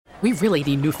We really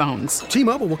need new phones.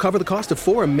 T-Mobile will cover the cost of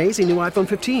 4 amazing new iPhone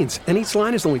 15s, and each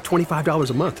line is only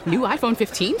 $25 a month. New iPhone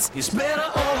 15s? It's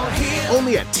better over here.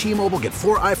 Only at T-Mobile, get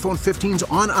 4 iPhone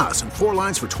 15s on us and 4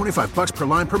 lines for $25 per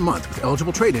line per month with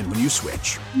eligible trade-in when you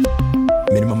switch.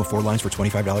 Minimum of 4 lines for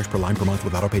 $25 per line per month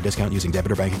with autopay discount using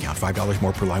debit or bank account. $5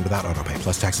 more per line without autopay,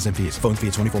 plus taxes and fees. Phone fee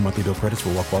at 24 monthly bill credits for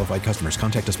well-qualified customers.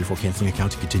 Contact us before canceling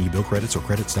account to continue bill credits or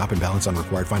credit stop and balance on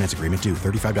required finance agreement due.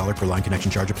 $35 per line connection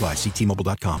charge applies. See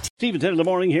T-Mobile.com. Steve at 10 in the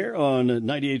morning here on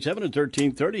 98.7 and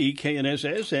 1330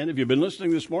 KNSS. And if you've been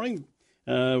listening this morning,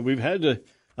 we've had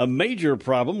a major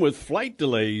problem with flight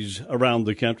delays around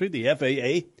the country. The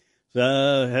FAA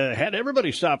had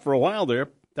everybody stop for a while there,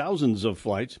 thousands of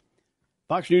flights.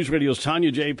 Fox News Radio's Tanya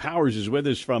J. Powers is with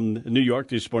us from New York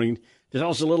this morning to tell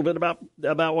us a little bit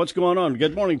about what's going on.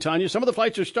 Good morning, Tanya. Some of the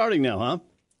flights are starting now, huh?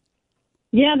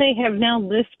 Yeah, they have now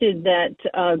lifted that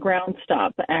ground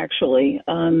stop, actually,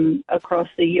 across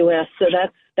the U.S., so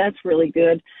that's really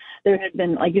good. There had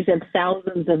been, like you said,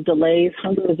 thousands of delays,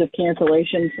 hundreds of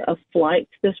cancellations of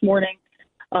flights this morning.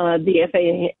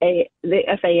 The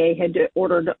FAA had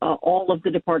ordered all of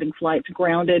the departing flights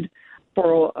grounded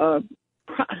for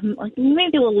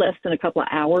maybe a little less than a couple of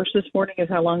hours this morning is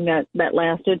how long that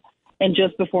lasted. And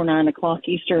just before 9 o'clock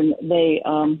Eastern, they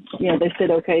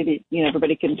said, okay,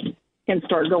 everybody can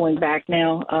start going back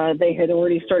now. They had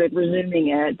already started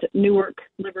resuming at Newark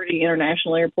Liberty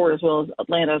International Airport as well as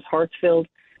Atlanta's Hartsfield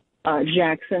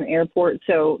Jackson Airport.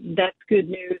 So that's good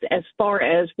news. As far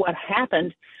as what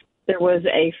happened, there was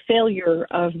a failure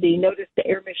of the notice to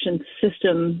air mission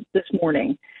system this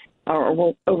morning.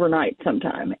 Or overnight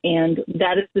sometime. And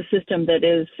that is the system that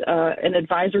is an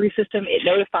advisory system. It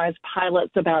notifies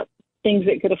pilots about things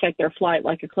that could affect their flight,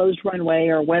 like a closed runway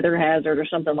or a weather hazard or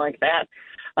something like that.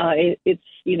 It's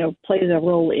plays a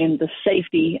role in the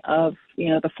safety of,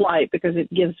 the flight because it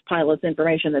gives pilots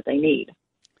information that they need.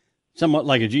 Somewhat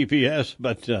like a GPS,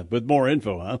 but with more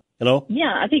info, huh? Hello?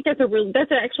 Yeah, I think that's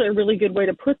actually a really good way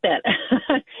to put that.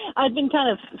 I've been kind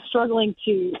of struggling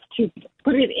to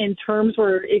put it in terms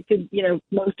where it could,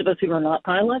 most of us who are not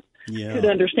pilots could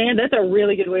understand. That's a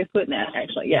really good way of putting that,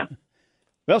 actually, yeah.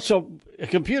 Well, so a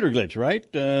computer glitch, right?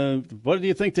 What do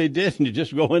you think they did? And you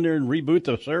just go in there and reboot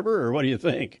the server, or what do you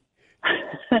think?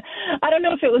 I don't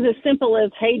know if it was as simple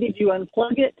as, "Hey, did you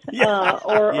unplug it?"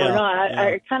 or not.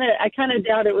 I kind of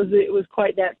doubt it was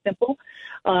quite that simple.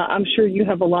 I'm sure you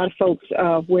have a lot of folks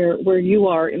where you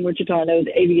are in Wichita. I know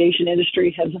the aviation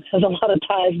industry has a lot of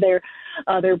ties there.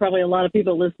 There are probably a lot of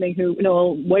people listening who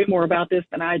know way more about this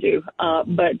than I do.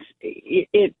 But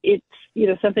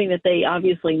it's something that they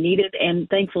obviously needed, and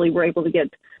thankfully were able to get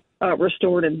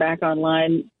restored and back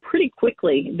online pretty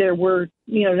quickly. There were,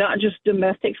 not just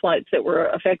domestic flights that were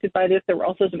affected by this. There were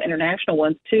also some international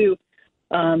ones too.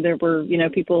 There were,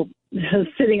 people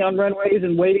sitting on runways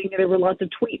and waiting. There were lots of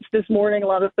tweets this morning, a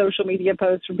lot of social media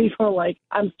posts from people like,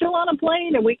 "I'm still on a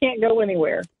plane and we can't go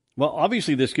anywhere." Well,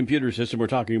 obviously this computer system we're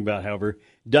talking about, however,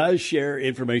 does share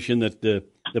information that the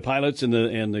pilots and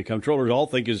the controllers all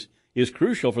think is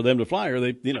crucial for them to fly, or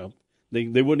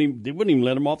they wouldn't even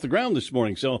let them off the ground this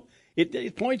morning. So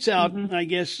it points out, I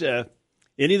guess,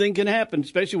 anything can happen,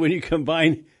 especially when you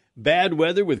combine bad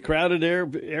weather with crowded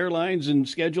airlines and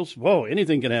schedules. Whoa,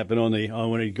 anything can happen when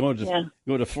you're going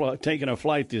to taking a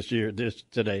flight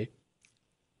today.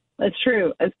 That's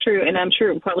true. And I'm sure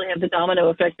it will probably have the domino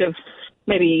effect of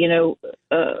maybe,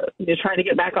 trying to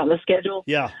get back on the schedule.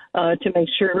 Yeah. To make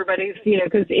sure everybody's,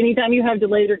 because anytime you have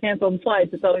delayed or canceled flights,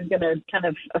 it's always going to kind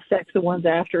of affect the ones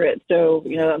after it. So,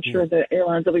 I'm sure the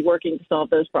airlines will be working to solve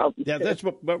those problems. Yeah, that's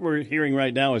what we're hearing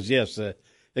right now is, yes, the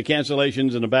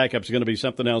cancellations and the backups are going to be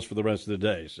something else for the rest of the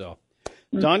day. So,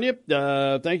 Tanya,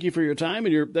 thank you for your time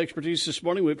and your expertise this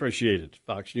morning. We appreciate it.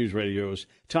 Fox News Radio's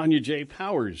Tanya J.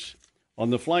 Powers on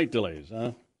the flight delays.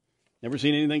 Huh? Never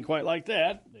seen anything quite like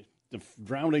that.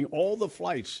 Drowning all the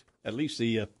flights, at least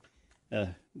the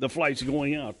flights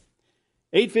going out.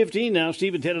 8:15 now,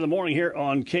 Steve at 10 in the morning here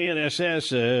on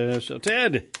KNSS. So,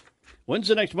 Ted, when's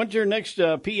your next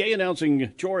PA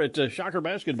announcing chore at Shocker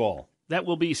basketball? That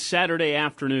will be Saturday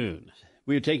afternoon.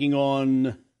 We are taking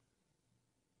on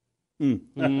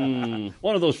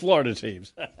one of those Florida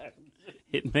teams.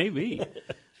 It may be.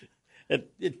 To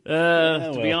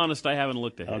be honest, I haven't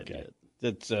looked ahead yet.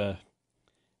 That's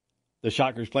the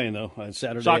Shockers playing, though, on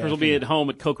Saturday. Shockers will be at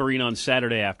home at Coke Arena on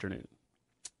Saturday afternoon.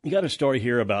 You got a story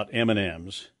here about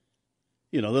M&M's,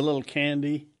 the little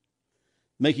candy,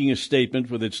 making a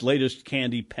statement with its latest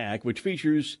candy pack, which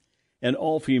features an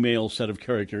all-female set of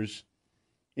characters,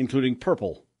 including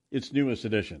Purple, its newest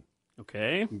edition.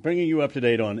 Okay. I'm bringing you up to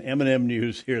date on M&M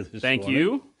news here this morning. Thank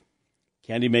you.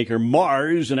 Candy maker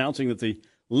Mars announcing that the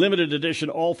limited edition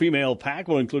all-female pack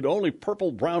will include only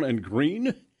purple, brown, and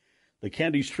green. The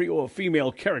Candy's trio of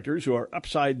female characters who are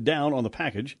upside down on the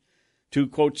package to,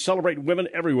 quote, celebrate women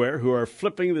everywhere who are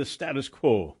flipping the status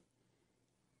quo.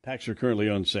 Packs are currently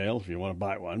on sale if you want to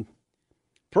buy one.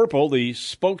 Purple, the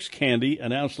spokes candy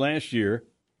announced last year,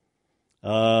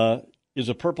 is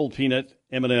a purple peanut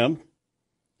M&M.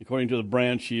 According to the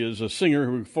brand, she is a singer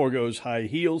who forgoes high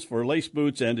heels for lace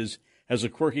boots and has a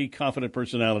quirky, confident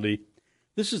personality.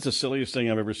 This is the silliest thing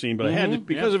I've ever seen, but I had to,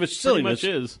 because of its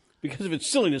silliness. Because of its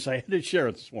silliness, I had to share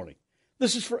it this morning.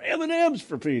 This is for M&M's,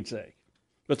 for Pete's sake.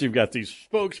 But you've got these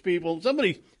spokespeople.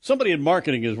 Somebody in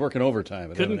marketing is working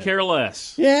overtime. Couldn't care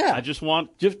less. Yeah. I just want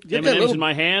M&M's in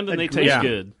my hand, and they taste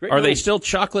good. Are they still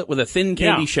chocolate with a thin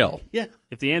candy shell? Yeah.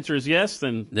 If the answer is yes,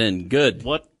 then good.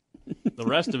 What? The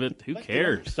rest of it, who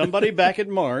cares? Somebody back at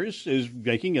Mars is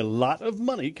making a lot of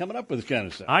money coming up with this kind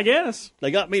of stuff. I guess.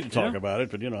 They got me to talk about it,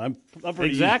 but, I'm pretty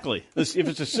Exactly. If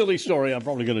it's a silly story, I'm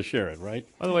probably going to share it, right?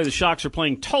 By the way, the Shocks are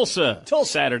playing Tulsa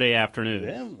Saturday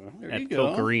afternoon at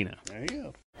Coke Arena. There you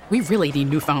go. We really need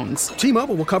new phones.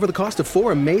 T-Mobile will cover the cost of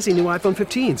 4 amazing new iPhone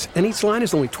 15s, and each line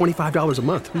is only $25 a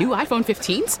month. New iPhone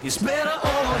 15s? It's better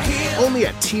over here. Only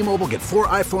at T-Mobile, get 4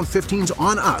 iPhone 15s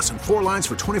on us and 4 lines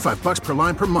for $25 per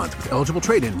line per month with eligible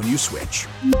trade-in when you switch.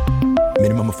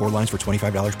 Minimum of 4 lines for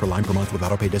 $25 per line per month with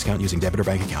autopay discount using debit or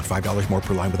bank account. $5 more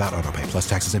per line without autopay, plus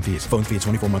taxes and fees. Phone fee at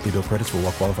 24 monthly bill credits for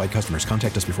well-qualified customers.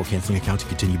 Contact us before canceling account to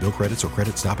continue bill credits or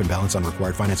credit stop and balance on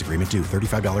required finance agreement due.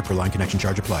 $35 per line connection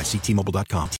charge applies. See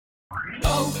T-Mobile.com.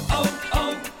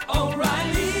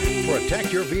 O'Reilly.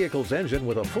 Protect your vehicle's engine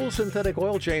with a full synthetic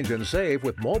oil change and save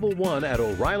with Mobil 1 at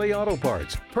O'Reilly Auto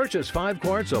Parts. Purchase 5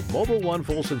 quarts of Mobil 1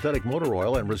 full synthetic motor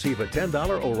oil and receive a $10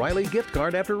 O'Reilly gift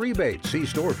card after rebate. See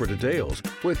store for details.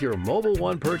 With your Mobil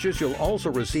 1 purchase, you'll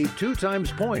also receive 2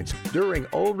 times points during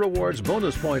O Rewards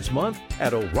Bonus Points Month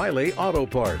at O'Reilly Auto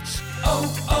Parts.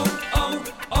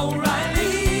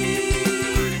 O'Reilly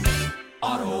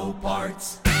Auto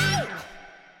Parts.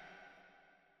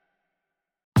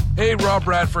 Hey, Rob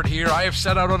Bradford here. I have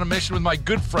set out on a mission with my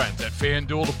good friends at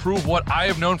FanDuel to prove what I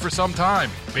have known for some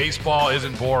time. Baseball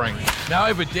isn't boring. Now I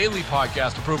have a daily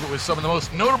podcast to prove it with some of the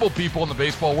most notable people in the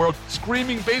baseball world,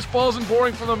 screaming baseball isn't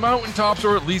boring from the mountaintops,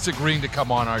 or at least agreeing to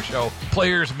come on our show.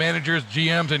 Players, managers,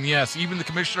 GMs, and yes, even the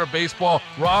commissioner of baseball,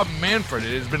 Rob Manfred.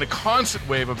 It has been a constant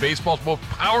wave of baseball's most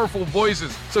powerful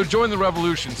voices. So join the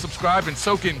revolution. Subscribe and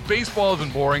soak in Baseball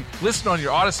Isn't Boring. Listen on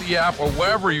your Odyssey app or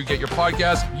wherever you get your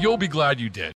podcasts. You'll be glad you did.